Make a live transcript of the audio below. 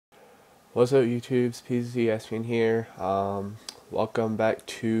What's up, YouTube's PizzaMineAndCrafting here. Welcome back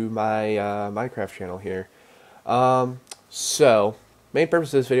to my Minecraft channel here. So, main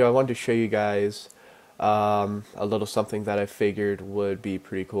purpose of this video, I wanted to show you guys a little something that I figured would be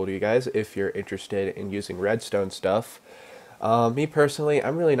pretty cool to you guys if you're interested in using redstone stuff. Me personally,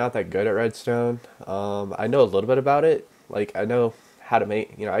 I'm really not that good at redstone. I know a little bit about it. Like, I know how to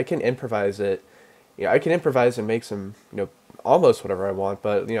make, I can improvise it. I can improvise and make some, almost whatever I want,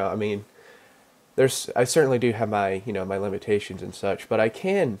 but, I mean, I certainly do have my my limitations and such, but I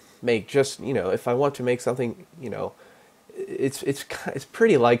can make just if I want to make something it's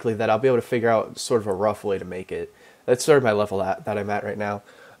pretty likely that I'll be able to figure out sort of a rough way to make it. That's sort of my level that I'm at right now.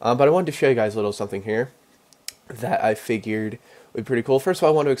 But I wanted to show you guys a little something here that I figured would be pretty cool. First of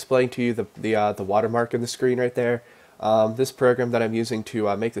all, I want to explain to you the watermark in the screen right there. This program that I'm using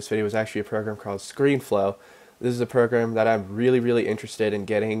to make this video is actually a program called ScreenFlow. This is a program that I'm really interested in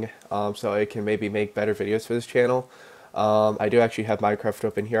getting, so I can maybe make better videos for this channel. I do actually have Minecraft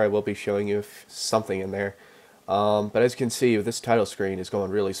open here. I will be showing you something in there. But as you can see, this title screen is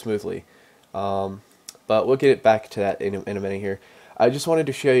going really smoothly. But we'll get back to that in a minute here. I just wanted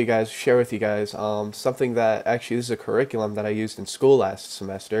to share with you guys something that actually this is a curriculum that I used in school last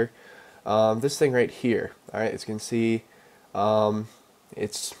semester. This thing right here. All right, as you can see,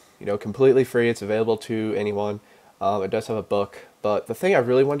 it's completely free. It's available to anyone. It does have a book, but the thing I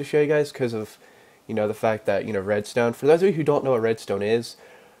really wanted to show you guys because of the fact that redstone. For those of you who don't know what redstone is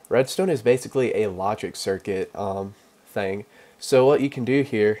basically a logic circuit thing. So what you can do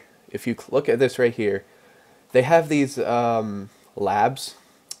here, if you look at this right here, they have these labs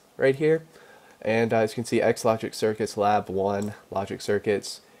right here, and as you can see, X Logic Circuits Lab 1 Logic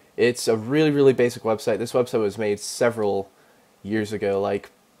Circuits. It's a really basic website. This website was made several years ago.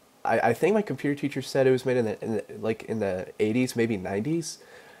 Like, I think my computer teacher said it was made in the 80s, maybe 90s.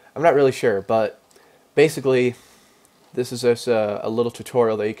 I'm not really sure, but basically, this is just a little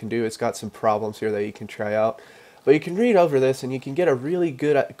tutorial that you can do. It's got some problems here that you can try out, but you can read over this and you can get a really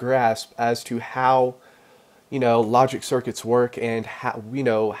good grasp as to how logic circuits work and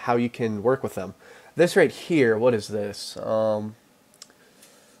how you can work with them. This right here, what is this?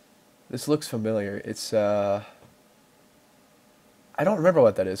 This looks familiar. It's I don't remember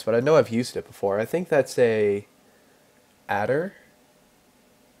what that is, but I know I've used it before. I think that's a adder.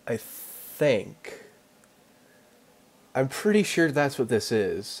 I think. I'm pretty sure that's what this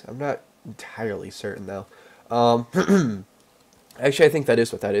is. I'm not entirely certain though. Actually, I think that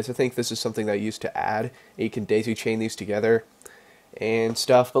is what that is. I think this is something that I used to add. And you can daisy chain these together and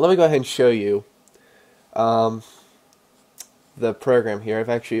stuff. But let me go ahead and show you the program here. I've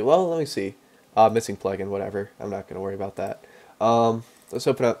actually, well, let me see. Missing plugin, whatever. I'm not going to worry about that. Let's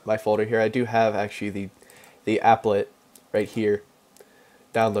open up my folder here. I do have actually the applet right here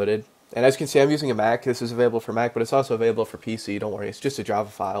downloaded. And as you can see, I'm using a Mac. This is available for Mac, but it's also available for PC. Don't worry, it's just a Java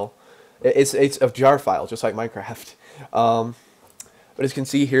file. It's a jar file, just like Minecraft. But as you can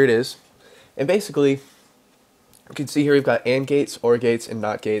see, here it is. And basically, you can see here we've got AND gates, OR gates, and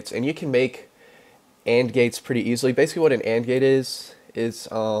NOT gates. And you can make AND gates pretty easily. Basically what an AND gate is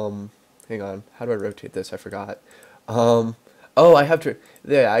hang on, how do I rotate this? I forgot. Oh, I have to,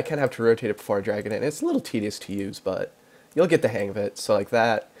 yeah, I kind of have to rotate it before I drag it in. It's a little tedious to use, but you'll get the hang of it. So like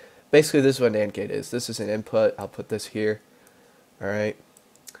that. Basically, this is what an AND gate is. This is an input. I'll put this here. All right.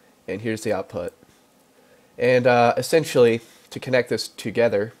 And here's the output. And essentially, to connect this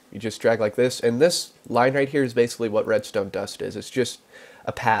together, you just drag like this. And this line right here is basically what redstone dust is. It's just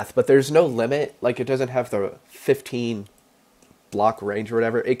a path, but there's no limit. Like, it doesn't have the 15 block range or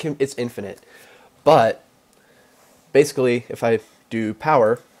whatever. It's infinite. But basically, if I do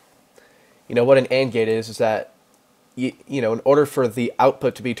power, what an AND gate is that in order for the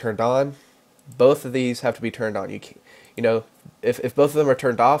output to be turned on, both of these have to be turned on. If both of them are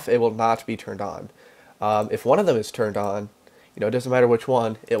turned off, it will not be turned on. If one of them is turned on, it doesn't matter which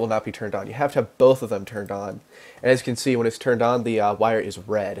one, it will not be turned on. You have to have both of them turned on. And as you can see, when it's turned on, the wire is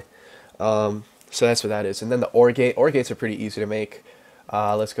red. So that's what that is. And then the OR gate. OR gates are pretty easy to make.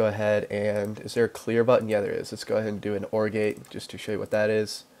 Let's go ahead and, is there a clear button? Yeah, there is. Let's go ahead and do an OR gate just to show you what that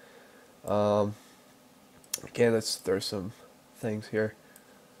is. Again, let's throw some things here,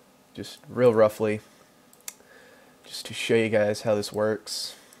 just real roughly, just to show you guys how this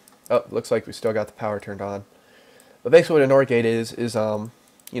works. Oh, looks like we still got the power turned on. But basically what an OR gate is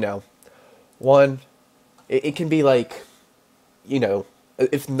one, it can be like,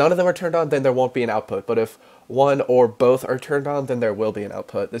 if none of them are turned on, then there won't be an output. But if one or both are turned on, then there will be an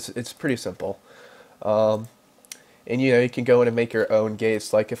output. It's pretty simple. And you can go in and make your own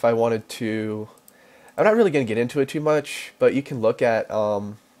gates. Like if I wanted to, I'm not really going to get into it too much, but you can look at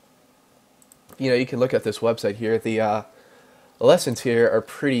you can look at this website here. The lessons here are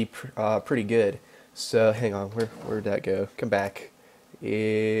pretty good. So hang on, where'd that go? Come back.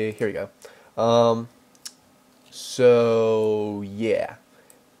 Here we go. So yeah,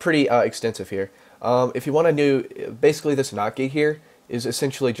 pretty extensive here. If you want to know, basically this NOT gate here is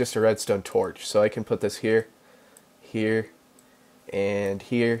essentially just a redstone torch. So I can put this here, here, and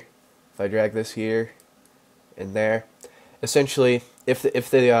here. If I drag this here and there, essentially, if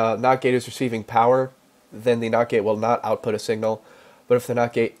the NOT gate is receiving power, then the NOT gate will not output a signal. But if the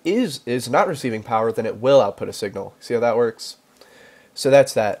NOT gate is not receiving power, then it will output a signal. See how that works? So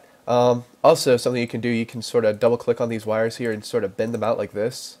that's that. Also, something you can do, you can sort of double click on these wires here and sort of bend them out like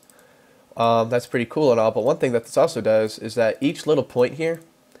this. That's pretty cool and all, but one thing that this also does is that each little point here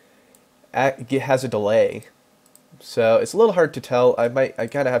has a delay. So it's a little hard to tell. I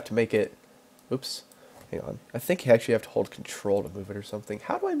kind of have to make it, oops, hang on. I think you actually have to hold control to move it or something.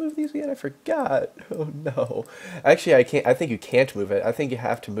 How do I move these again? I forgot. Oh no. Actually, I can't. I think you can't move it. I think you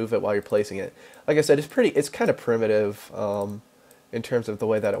have to move it while you're placing it. Like I said, it's kind of primitive in terms of the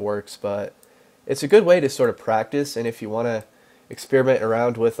way that it works, but it's a good way to sort of practice. And if you want to experiment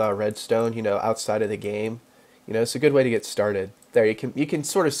around with redstone, outside of the game, it's a good way to get started. There, you can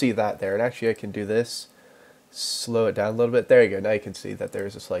sort of see that there. And actually, I can do this, slow it down a little bit. There you go. Now you can see that there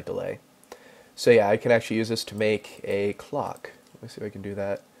is a slight delay. So yeah, I can actually use this to make a clock. Let me see if I can do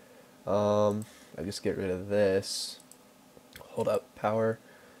that. I just get rid of this. Hold up, power,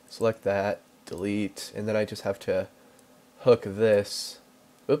 select that, delete, and then I just have to hook this.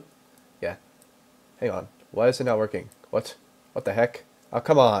 Oop, yeah. Hang on. Why is it not working? What? What the heck? Oh,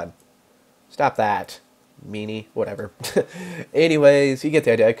 come on. Stop that. Meanie. Whatever. Anyways, you get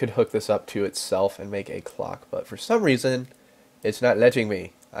the idea. I could hook this up to itself and make a clock, but for some reason, it's not letting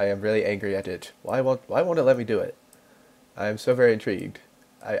me. I am really angry at it. Why won't it let me do it? I am so very intrigued.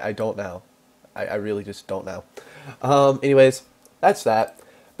 I don't know. I really just don't know. Anyways, that's that.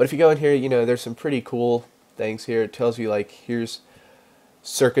 But if you go in here, there's some pretty cool things here. It tells you, like, here's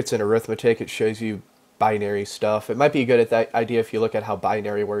circuits and arithmetic. It shows you binary stuff. It might be a good idea if you look at how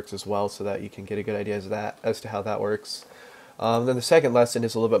binary works as well, so that you can get a good idea as to how that works. Then the second lesson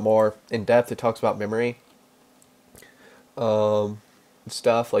is a little bit more in depth. It talks about memory.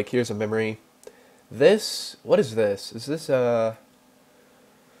 Stuff like, here's a memory. What is this? Is this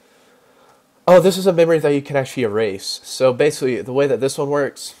oh, this is a memory that you can actually erase. So basically, the way that this one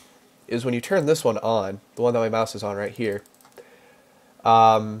works is when you turn this one on, the one that my mouse is on right here,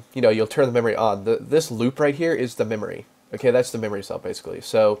 you'll turn the memory on. This loop right here is the memory. Okay, that's the memory cell basically.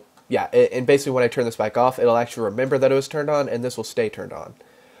 So yeah, and basically when I turn this back off, it'll actually remember that it was turned on, and this will stay turned on.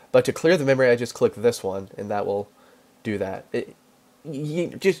 But to clear the memory, I just click this one, and that will do that.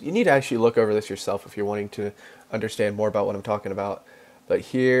 You need to actually look over this yourself if you're wanting to understand more about what I'm talking about. But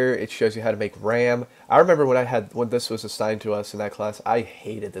here it shows you how to make RAM. I remember when this was assigned to us in that class, I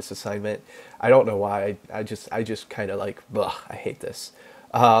hated this assignment. I don't know why. I just kind of like, ugh, I hate this.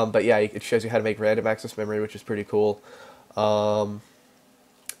 But yeah, it shows you how to make random access memory, which is pretty cool. And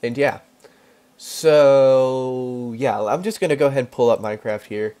yeah, so yeah, I'm just gonna go ahead and pull up Minecraft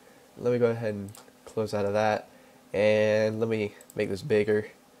here. Let me go ahead and close out of that. And let me make this bigger.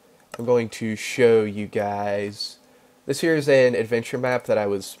 I'm going to show you guys. This here is an adventure map that I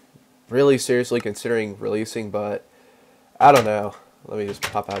was really seriously considering releasing, but I don't know. Let me just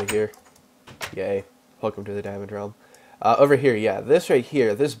pop out of here. Yay. Welcome to the Diamond Realm. Over here, yeah, this right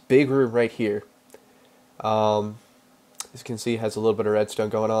here, this big room right here, as you can see, has a little bit of redstone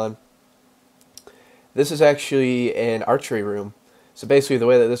going on. This is actually an archery room. So basically the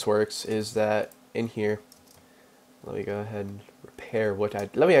way that this works is that in here, let me go ahead and repair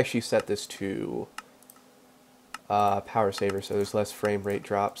let me actually set this to power saver, so there's less frame rate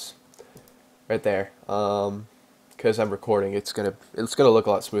drops right there. Because I'm recording, it's gonna look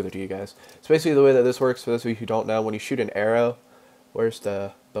a lot smoother to you guys. So basically the way that this works, for those of you who don't know, when you shoot an arrow, where's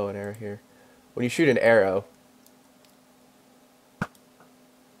the bow and arrow here? When you shoot an arrow,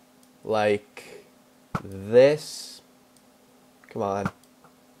 like this, come on,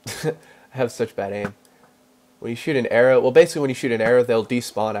 I have such bad aim. When you shoot an arrow, well, basically when you shoot an arrow, they'll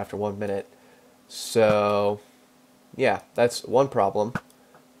despawn after 1 minute. So, yeah, that's one problem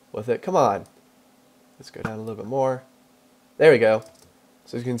with it. Come on. Let's go down a little bit more. There we go.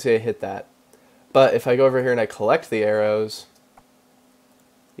 So as you can see, I hit that. But if I go over here and I collect the arrows,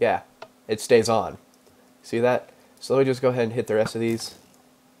 yeah, it stays on. See that? So let me just go ahead and hit the rest of these.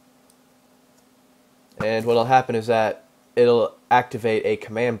 And what'll happen is that it'll activate a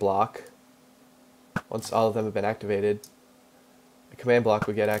command block. Once all of them have been activated, the command block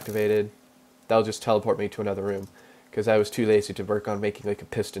will get activated. That'll just teleport me to another room. because I was too lazy to work on making like a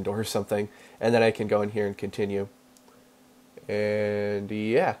piston door or something. And then I can go in here and continue. And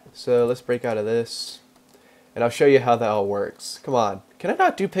yeah, so let's break out of this. And I'll show you how that all works. Come on. Can I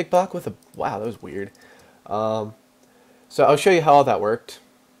not do pick block with a... Wow, that was weird. So I'll show you how all that worked.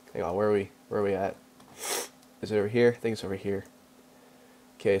 Hang on, where are we at? Is it over here? I think it's over here.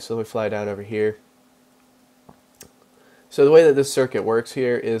 Okay, so let me fly down over here. So the way that this circuit works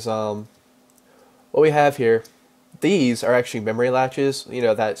here is what we have here. These are actually memory latches. You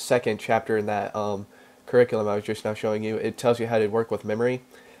know, that second chapter in that curriculum I was just now showing you. It tells you how to work with memory.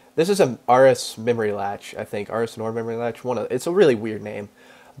 This is an RS memory latch, I think. RS NOR memory latch. It's a really weird name.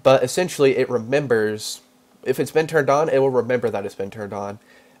 But essentially it remembers, if it's been turned on, it will remember that it's been turned on.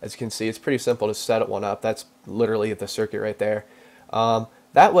 As you can see, it's pretty simple to set one up. That's literally the circuit right there.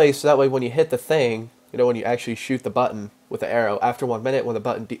 That way when you hit the thing, you know, when you actually shoot the button with the arrow, after 1 minute, when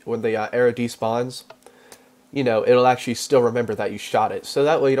the arrow despawns, you know, it'll actually still remember that you shot it. So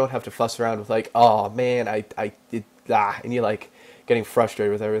that way you don't have to fuss around with like, oh man, and you're like getting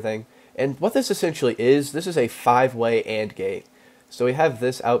frustrated with everything. And what this essentially is, this is a 5-way AND gate. So we have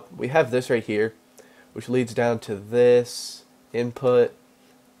this right here, which leads down to this input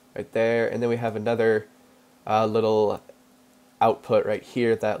right there, and then we have another little output right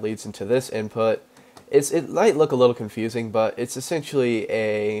here that leads into this input. It might look a little confusing, but it's essentially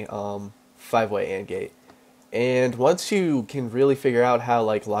a 5-way AND gate. And once you can really figure out how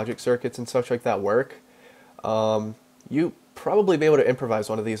like logic circuits and such like that work, you probably be able to improvise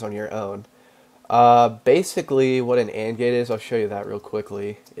one of these on your own. Basically, what an AND gate is, I'll show you that real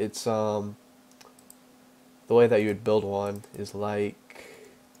quickly. It's the way that you would build one is like,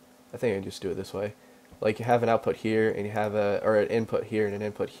 I think I can just do it this way. Like you have an output here, and you have an input here and an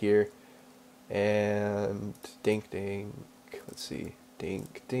input here, and dink dink. Let's see,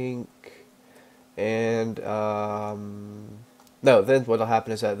 dink dink, and no. Then what'll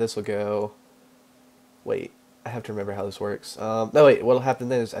happen is that this will go. Wait, I have to remember how this works. No, wait. What'll happen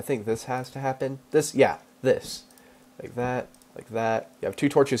then is I think this has to happen. This, yeah, this, like that, like that. You have 2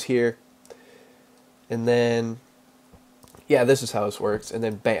 torches here, and then yeah, this is how this works, and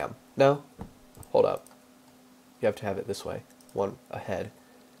then bam. No, hold up. You have to have it this way, one ahead.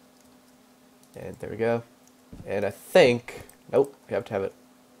 And there we go. And I think, nope, you have to have it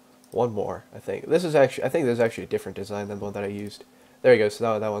one more, I think. This is actually, I think this is actually a different design than the one that I used. There you go,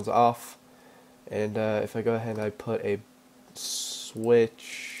 so that one's off. And if I go ahead and I put a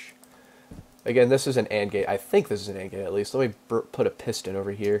switch, again, this is an AND gate. I think this is an AND gate at least. Let me put a piston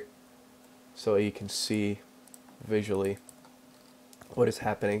over here so you can see visually what is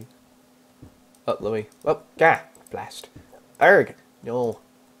happening. Oh, let me, oh, gah, blast. Arg, no,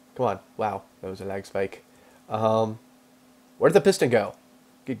 come on, wow, that was a lag spike. Where'd the piston go?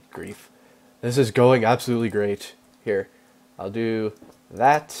 Good grief. This is going absolutely great. Here, I'll do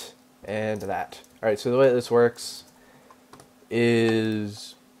that and that. Alright, so the way this works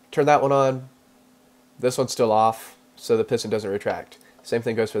is turn that one on. This one's still off, so the piston doesn't retract. Same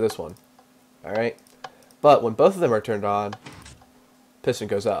thing goes for this one. Alright? But when both of them are turned on, piston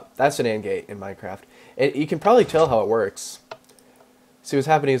goes up. That's an AND gate in Minecraft. And you can probably tell how it works. See, what's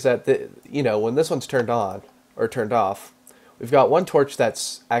happening is that, you know, when this one's turned on, or turned off, we've got one torch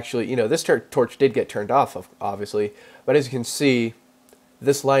that's actually, you know, this torch did get turned off, obviously, but as you can see,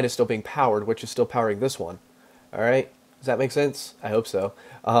 this line is still being powered, which is still powering this one. Alright? Does that make sense? I hope so,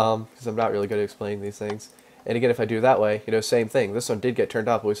 because I'm not really good at explaining these things. And again, if I do it that way, you know, same thing. This one did get turned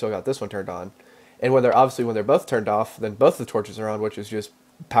off, but we still got this one turned on. And when they're both turned off, then both the torches are on, which is just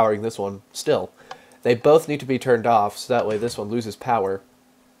powering this one still. They both need to be turned off, so that way this one loses power.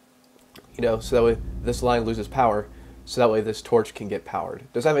 You know, so that way this line loses power, so that way this torch can get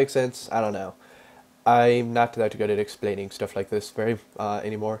powered. Does that make sense? I don't know. I'm not that good at explaining stuff like this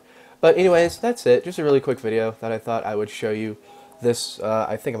anymore. But anyways, that's it. Just a really quick video that I thought I would show you. This,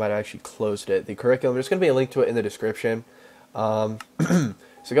 I think I might have actually closed it. The curriculum, there's going to be a link to it in the description.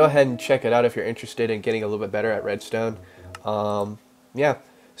 So go ahead and check it out if you're interested in getting a little bit better at Redstone. Yeah,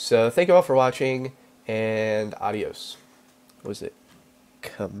 so thank you all for watching, and adios. What was it?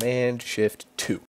 Command Shift 2.